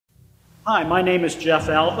Hi, my name is Jeff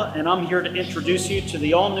Alva, and I'm here to introduce you to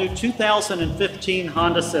the all-new 2015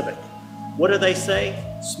 Honda Civic. What do they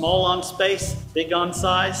say? Small on space, big on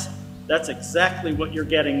size? That's exactly what you're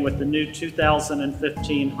getting with the new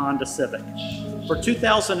 2015 Honda Civic. For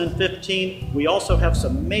 2015, we also have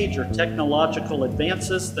some major technological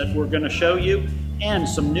advances that we're going to show you, and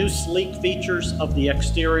some new sleek features of the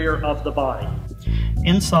exterior of the body.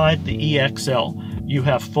 Inside the EXL, you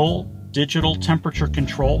have full digital temperature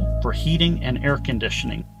control for heating and air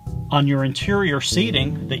conditioning. On your interior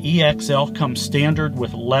seating, the EXL comes standard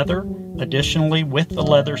with leather. Additionally, with the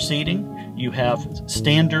leather seating, you have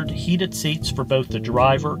standard heated seats for both the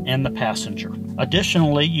driver and the passenger.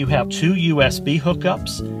 Additionally, you have two USB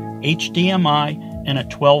hookups, HDMI, and a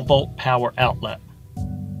 12-volt power outlet.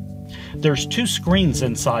 There's two screens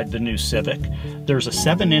inside the new Civic. There's a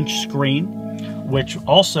 7-inch screen, which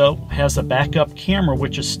also has a backup camera,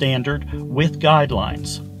 which is standard with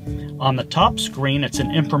guidelines. On the top screen, it's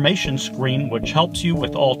an information screen which helps you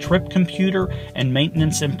with all trip computer and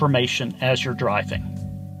maintenance information as you're driving.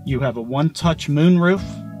 You have a one-touch moonroof,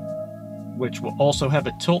 which will also have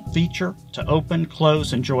a tilt feature to open,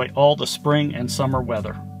 close, enjoy all the spring and summer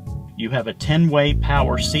weather. You have a 10-way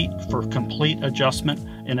power seat for complete adjustment.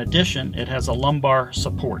 In addition, it has a lumbar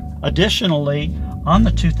support. Additionally, on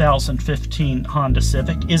the 2015 Honda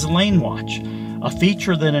Civic is Lane Watch, a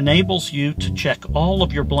feature that enables you to check all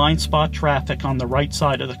of your blind spot traffic on the right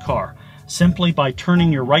side of the car. Simply by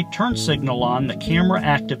turning your right turn signal on, the camera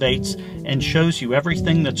activates and shows you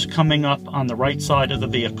everything that's coming up on the right side of the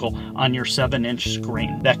vehicle on your 7-inch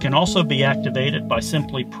screen. That can also be activated by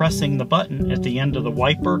simply pressing the button at the end of the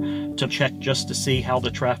wiper to check just to see how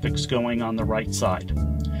the traffic's going on the right side.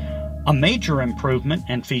 A major improvement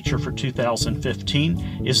and feature for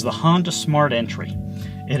 2015 is the Honda Smart Entry.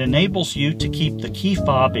 It enables you to keep the key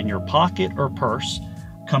fob in your pocket or purse,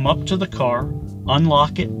 come up to the car,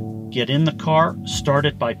 unlock it, get in the car, start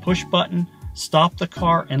it by push button, stop the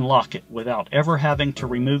car, and lock it without ever having to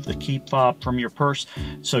remove the key fob from your purse,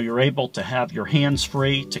 so you're able to have your hands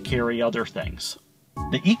free to carry other things.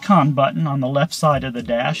 The Econ button on the left side of the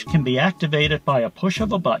dash can be activated by a push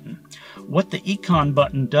of a button. What the Econ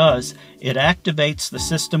button does, it activates the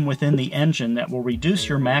system within the engine that will reduce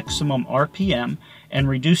your maximum RPM and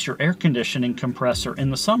reduce your air conditioning compressor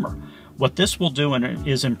in the summer. What this will do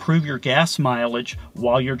is improve your gas mileage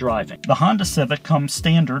while you're driving. The Honda Civic comes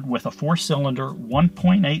standard with a 4-cylinder,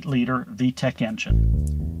 1.8-liter VTEC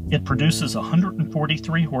engine. It produces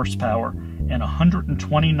 143 horsepower and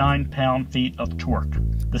 129 pound-feet of torque.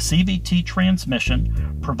 The CVT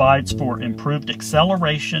transmission provides for improved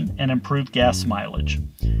acceleration and improved gas mileage.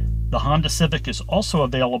 The Honda Civic is also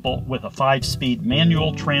available with a 5-speed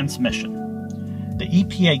manual transmission. The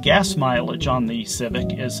EPA gas mileage on the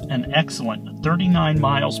Civic is an excellent 39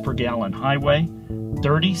 miles per gallon highway,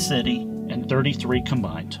 30 city, and 33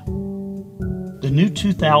 combined. The new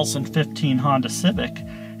 2015 Honda Civic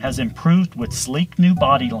has improved with sleek new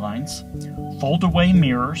body lines, fold-away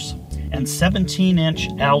mirrors, and 17-inch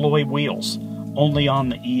alloy wheels, only on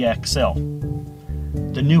the EXL.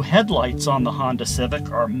 The new headlights on the Honda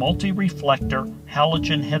Civic are multi-reflector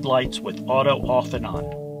halogen headlights with auto off and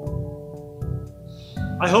on.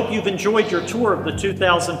 I hope you've enjoyed your tour of the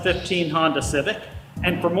 2015 Honda Civic,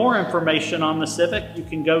 and for more information on the Civic, you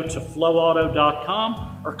can go to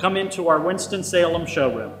flowauto.com or come into our Winston-Salem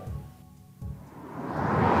showroom.